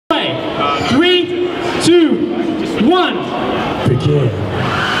one, begin.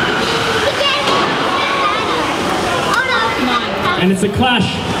 And it's a clash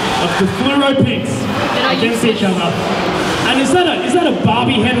of the fluoro pinks against each other. And is that a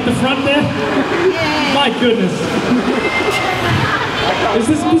Barbie head at the front there? Yeah. My goodness.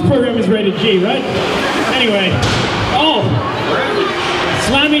 This program is rated G, right? Anyway. Oh!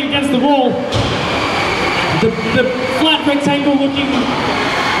 Slamming against the wall. The flat rectangle looking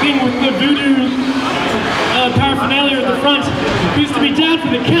thing with the voodoo paraphernalia at the front appears to be down for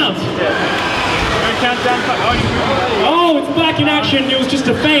the count. Oh, it's back in action. It was just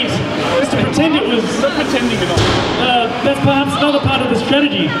a feint. Just to pretend it was... Stop pretending it all. That's perhaps another part of the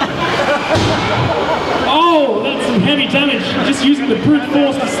strategy. Oh, that's some heavy damage. Just using the brute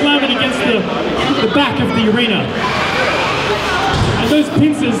force to slam it against the back of the arena. And those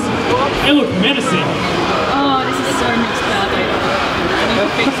pincers, they look menacing. Oh, this is so mixed up.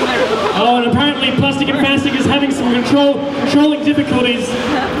 Oh, and apparently Plastic and Fantastic is having some controlling difficulties.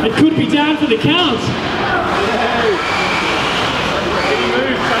 It could be down for the count.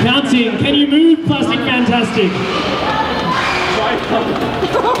 Counting. Can you move, Plastic Fantastic?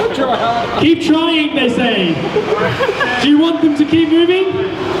 Keep trying, they say. Do you want them to keep moving?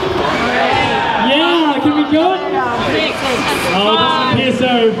 Yeah, can we go? Oh, it doesn't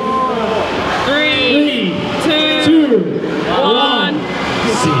appear so.